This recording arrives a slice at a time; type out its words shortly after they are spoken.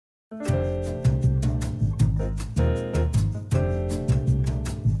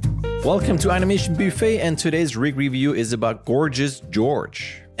Welcome to Animation Buffet, and today's rig review is about Gorgeous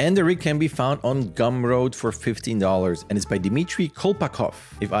George. And the rig can be found on Gumroad for $15, and it's by Dmitry Kolpakov.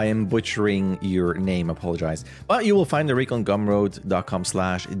 If I am butchering your name, I apologize. But you will find the rig on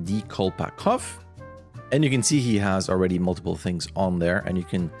gumroad.com/dkolpakov. And you can see he has already multiple things on there, and you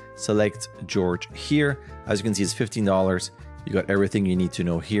can select George here. As you can see, it's $15. You got everything you need to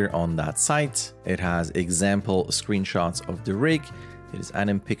know here on that site. It has example screenshots of the rig. It is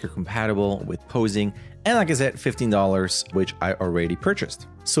Anim Picker compatible with posing, and like I said, $15, which I already purchased.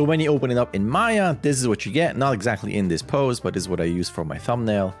 So when you open it up in Maya, this is what you get. Not exactly in this pose, but this is what I use for my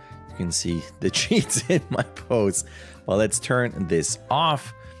thumbnail. You can see the cheats in my pose. Well, let's turn this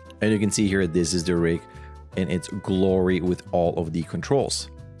off, and you can see here, this is the rig in its glory with all of the controls.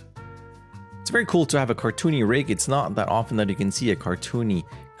 It's very cool to have a cartoony rig. It's not that often that you can see a cartoony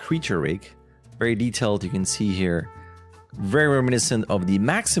creature rig. Very detailed, you can see here. Very reminiscent of the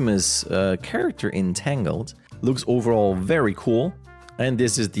Maximus character in Tangled. Looks overall very cool. And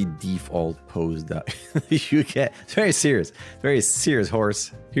this is the default pose that you get. It's very serious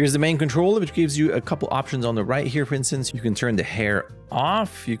horse. Here's the main controller, which gives you a couple options on the right here. For instance, you can turn the hair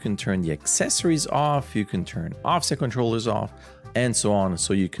off, you can turn the accessories off, you can turn offset controllers off, and so on.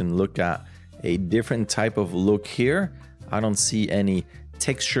 So you can look at a different type of look here. I don't see any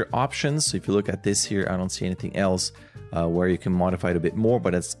texture options. So if you look at this here, I don't see anything else where you can modify it a bit more,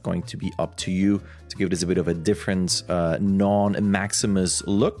 but it's going to be up to you to give this a bit of a different non-Maximus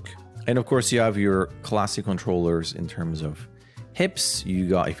look. And of course, you have your classic controllers in terms of hips. You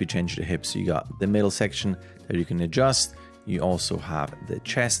got, if you change the hips, you got the middle section that you can adjust. You also have the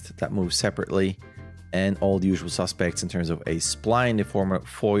chest that moves separately, and all the usual suspects in terms of a spline deformer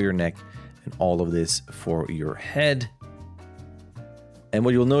for your neck, and all of this for your head. And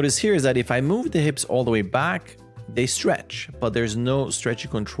what you'll notice here is that if I move the hips all the way back, they stretch, but there's no stretchy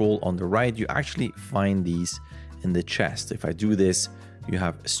control on the right. You actually find these in the chest. If I do this, you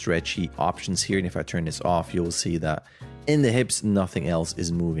have stretchy options here. And if I turn this off, you'll see that in the hips, nothing else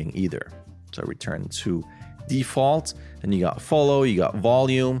is moving either. So I return to default, and you got follow, you got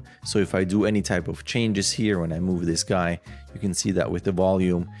volume. So if I do any type of changes here, when I move this guy, you can see that with the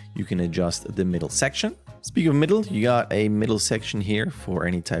volume, you can adjust the middle section. Speaking of middle, you got a middle section here for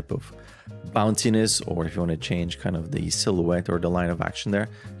any type of bounciness, or if you want to change kind of the silhouette or the line of action there,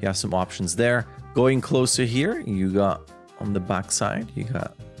 you have some options there. Going closer here, you got on the back side, you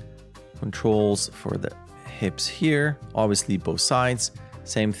got controls for the hips here, obviously both sides,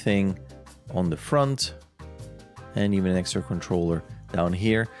 same thing on the front, and even an extra controller down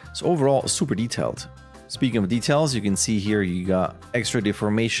here. So overall, super detailed. Speaking of details, you can see here you got extra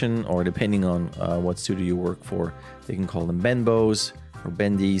deformation, or depending on what studio you work for, they can call them bendbows or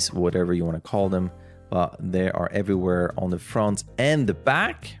bendies, whatever you want to call them, but they are everywhere on the front and the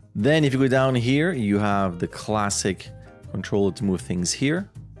back. Then if you go down here, you have the classic controller to move things here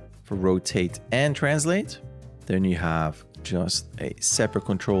for rotate and translate. Then you have just a separate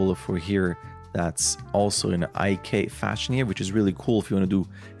controller for here that's also in an IK fashion here, which is really cool if you want to do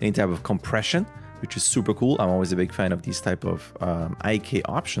any type of compression, which is super cool. I'm always a big fan of these type of IK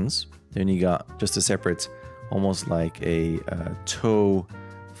options. Then you got just a separate, almost like a toe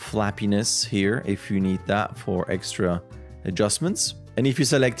flappiness here if you need that for extra adjustments. And if you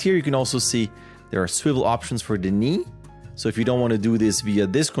select here, you can also see there are swivel options for the knee. So if you don't want to do this via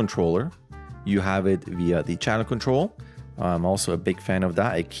this controller, you have it via the channel control. I'm also a big fan of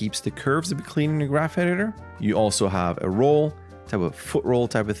that. It keeps the curves a bit clean in the graph editor. You also have a roll, type of foot roll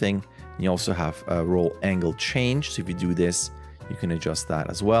type of thing. You also have a roll angle change. So if you do this, you can adjust that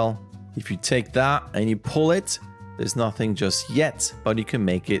as well. If you take that and you pull it, there's nothing just yet, but you can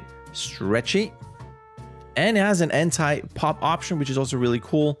make it stretchy. And it has an anti-pop option, which is also really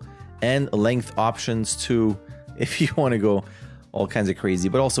cool, and length options too, if you want to go all kinds of crazy,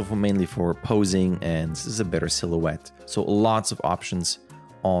 but also mainly for posing, and this is a better silhouette. So lots of options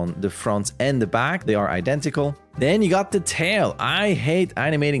on the front and the back. They are identical. Then you got the tail. I hate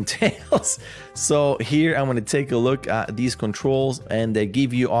animating tails. So here I'm going to take a look at these controls, and they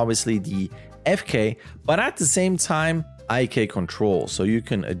give you obviously the FK, but at the same time IK control. So you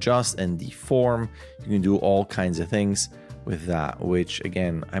can adjust and deform. You can do all kinds of things with that, which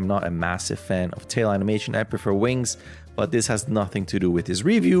again, I'm not a massive fan of tail animation. I prefer wings, but this has nothing to do with this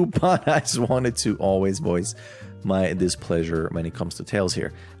review, but I just wanted to always voice my displeasure when it comes to tails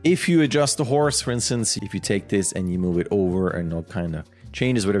here. If you adjust the horse, for instance, if you take this and you move it over and all kind of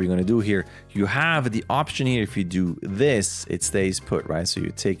changes, whatever you're going to do here, you have the option here. If you do this, it stays put, right? So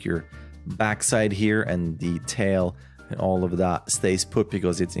you take your backside here and the tail and all of that stays put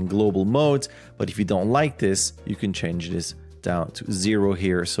because it's in global mode. But if you don't like this, you can change this down to 0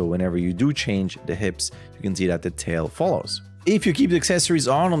 here. So whenever you do change the hips, you can see that the tail follows. If you keep the accessories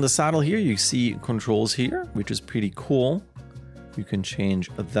on the saddle here, you see controls here, which is pretty cool. You can change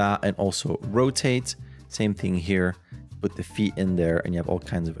that and also rotate. Same thing here. Put the feet in there and you have all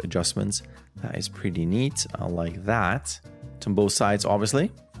kinds of adjustments. That is pretty neat. I like that. It's on both sides,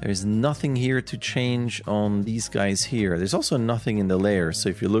 obviously. There's nothing here to change on these guys here. There's also nothing in the layers. So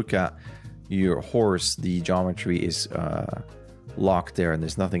if you look at your horse, the geometry is locked there and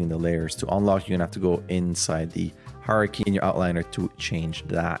there's nothing in the layers. To unlock, you're gonna have to go inside the hierarchy in your outliner to change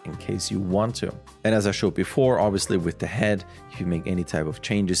that in case you want to. And as I showed before, obviously with the head, if you make any type of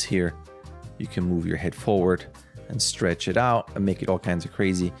changes here, you can move your head forward and stretch it out and make it all kinds of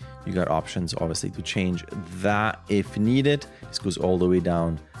crazy. You got options obviously to change that if needed. This goes all the way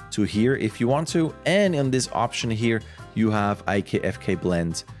down to here if you want to. And in this option here, you have IK FK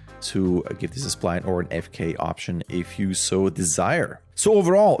blend to give this a spline or an FK option if you so desire. So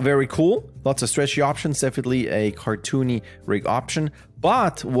overall, very cool. Lots of stretchy options, definitely a cartoony rig option.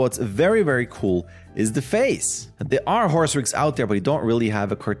 But what's very, very cool is the face. There are horse rigs out there, but you don't really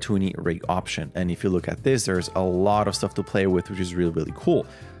have a cartoony rig option. And if you look at this, there's a lot of stuff to play with, which is really, really cool.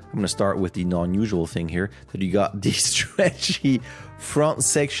 I'm going to start with the non-usual thing here, that you got the stretchy front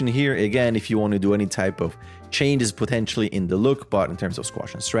section here. Again, if you want to do any type of changes potentially in the look, but in terms of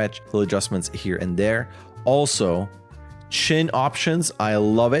squash and stretch, little adjustments here and there. Also, chin options. I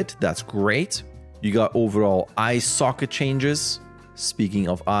love it. That's great. You got overall eye socket changes. Speaking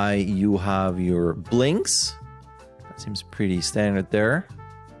of eye, you have your blinks. That seems pretty standard there.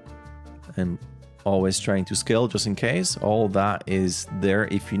 And always trying to scale just in case. All that is there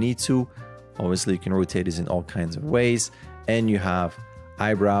if you need to. Obviously, you can rotate this in all kinds of ways. And you have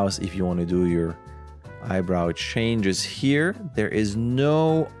eyebrows if you want to do your eyebrow changes here. There is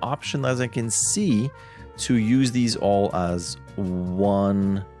no option, as I can see, to use these all as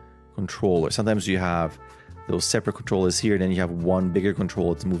one controller. Sometimes you have those separate controllers here, then you have one bigger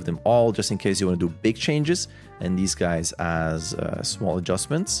controller to move them all, just in case you want to do big changes, and these guys as small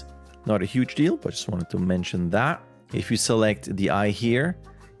adjustments. Not a huge deal, but just wanted to mention that. If you select the eye here,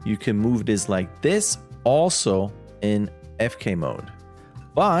 you can move this like this, also in FK mode.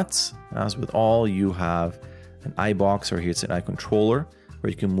 But as with all, you have an eye box, or here it's an eye controller, where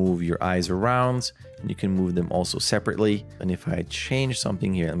you can move your eyes around, and you can move them also separately. And if I change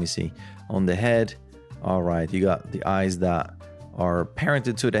something here, let me see, on the head, all right, you got the eyes that are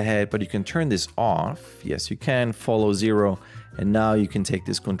parented to the head, but you can turn this off. Yes, you can follow 0, and now you can take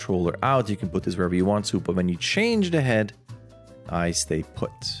this controller out. You can put this wherever you want to, but when you change the head, eyes stay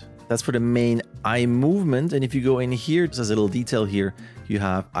put. That's for the main eye movement. And if you go in here, just as a little detail here, you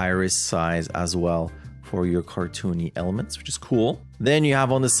have iris size as well for your cartoony elements, which is cool. Then you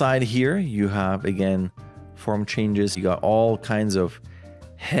have on the side here, you have again form changes. You got all kinds of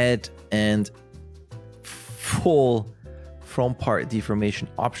head and full front part deformation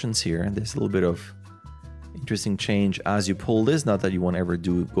options here. And there's a little bit of interesting change as you pull this. Not that you won't ever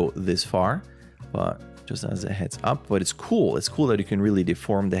go this far, but just as a heads up. But it's cool. It's cool that you can really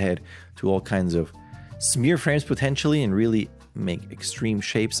deform the head to all kinds of smear frames potentially and really make extreme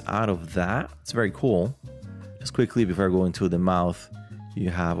shapes out of that. It's very cool. Just quickly before I go into the mouth, you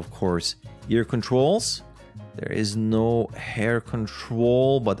have of course ear controls. There is no hair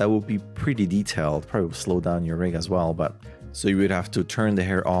control, but that would be pretty detailed. Probably would slow down your rig as well. But so you would have to turn the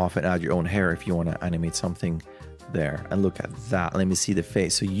hair off and add your own hair if you want to animate something there. And look at that. Let me see the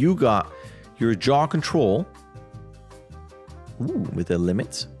face. So you got your jaw control, ooh, with a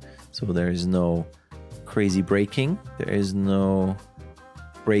limit. So there is no crazy braking. There is no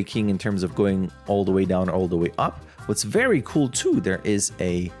braking in terms of going all the way down or all the way up. What's very cool too, there is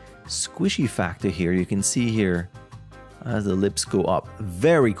a squishy factor here. You can see here as the lips go up.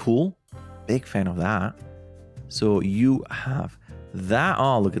 Very cool. Big fan of that. So you have that.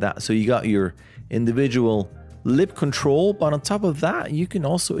 Oh, look at that. So you got your individual lip control, but on top of that, you can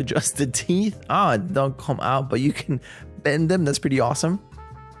also adjust the teeth. It don't come out, but you can bend them. That's pretty awesome.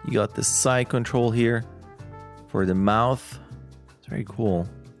 You got the side control here for the mouth. It's very cool.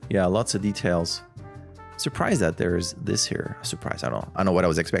 Yeah, lots of details. Surprised that there's this here. Surprised, I don't know what I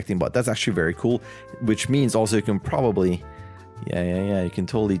was expecting, but that's actually very cool. Which means also you can probably, you can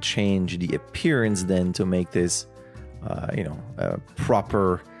totally change the appearance then to make this, a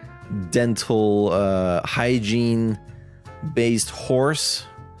proper dental hygiene based horse,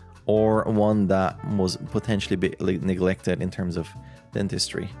 or one that was potentially neglected in terms of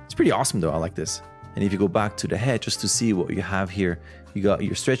dentistry. It's pretty awesome though. I like this. And if you go back to the head just to see what you have here, you got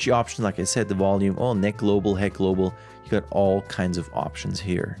your stretchy options, like I said, the volume, neck global, head global. You got all kinds of options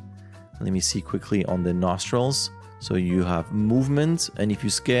here. Let me see quickly on the nostrils. So you have movement, and if you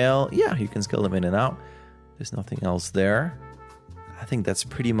scale, yeah, you can scale them in and out. There's nothing else there. I think that's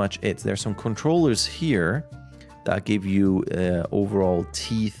pretty much it. There's some controllers here that give you overall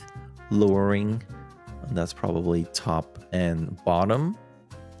teeth lowering, and that's probably top and bottom.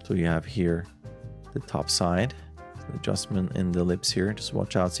 So you have here the top side, adjustment in the lips here. Just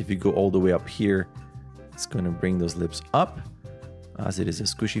watch out. So if you go all the way up here, it's going to bring those lips up, as it is a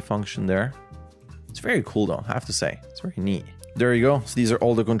squishy function there. It's very cool though, I have to say. It's very neat. There you go. So these are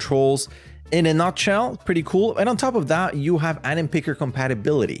all the controls in a nutshell. Pretty cool. And on top of that, you have anim picker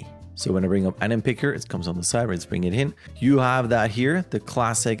compatibility. So when I bring up anim picker, it comes on the side. Let's bring it in. You have that here, the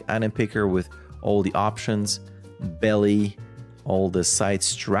classic anim picker with all the options, belly, all the side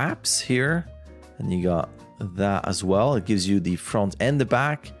straps here, and you got that as well. It gives you the front and the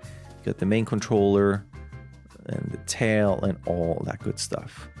back. You got the main controller and the tail and all that good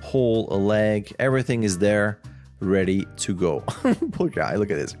stuff. Whole leg, everything is there, ready to go. Poor guy, look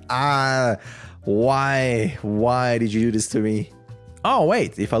at this. Why did you do this to me? Oh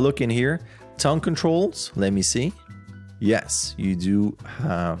wait, if I look in here, tongue controls, let me see. Yes, you do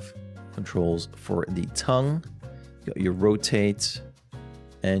have controls for the tongue. You got your rotate,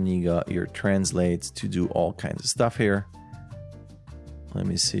 and you got your translate to do all kinds of stuff here. Let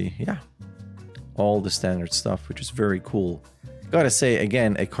me see. Yeah, all the standard stuff, which is very cool. Gotta say,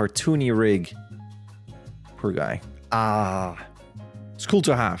 again, a cartoony rig. Poor guy. It's cool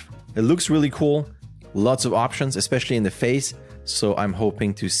to have. It looks really cool. Lots of options, especially in the face. So I'm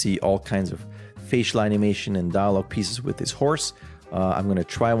hoping to see all kinds of facial animation and dialogue pieces with this horse. I'm going to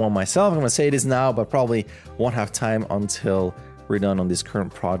try one myself. I'm going to say this now, but probably won't have time until we're done on this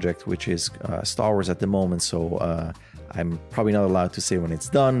current project, which is Star Wars at the moment. So I'm probably not allowed to say when it's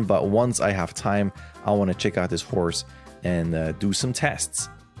done, but once I have time, I want to check out this horse and do some tests.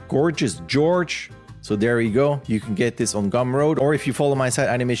 Gorgeous George. So there you go. You can get this on Gumroad, or if you follow my site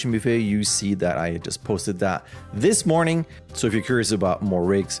Animation Buffet, you see that I just posted that this morning. So if you're curious about more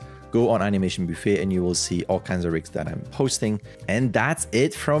rigs, go on Animation Buffet and you will see all kinds of rigs that I'm posting. And that's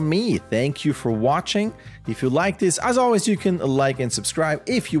it from me. Thank you for watching. If you like this, as always, you can like and subscribe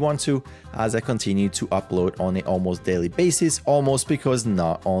if you want to, as I continue to upload on an almost daily basis, almost because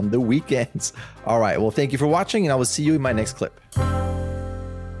not on the weekends. All right, well, thank you for watching, and I will see you in my next clip.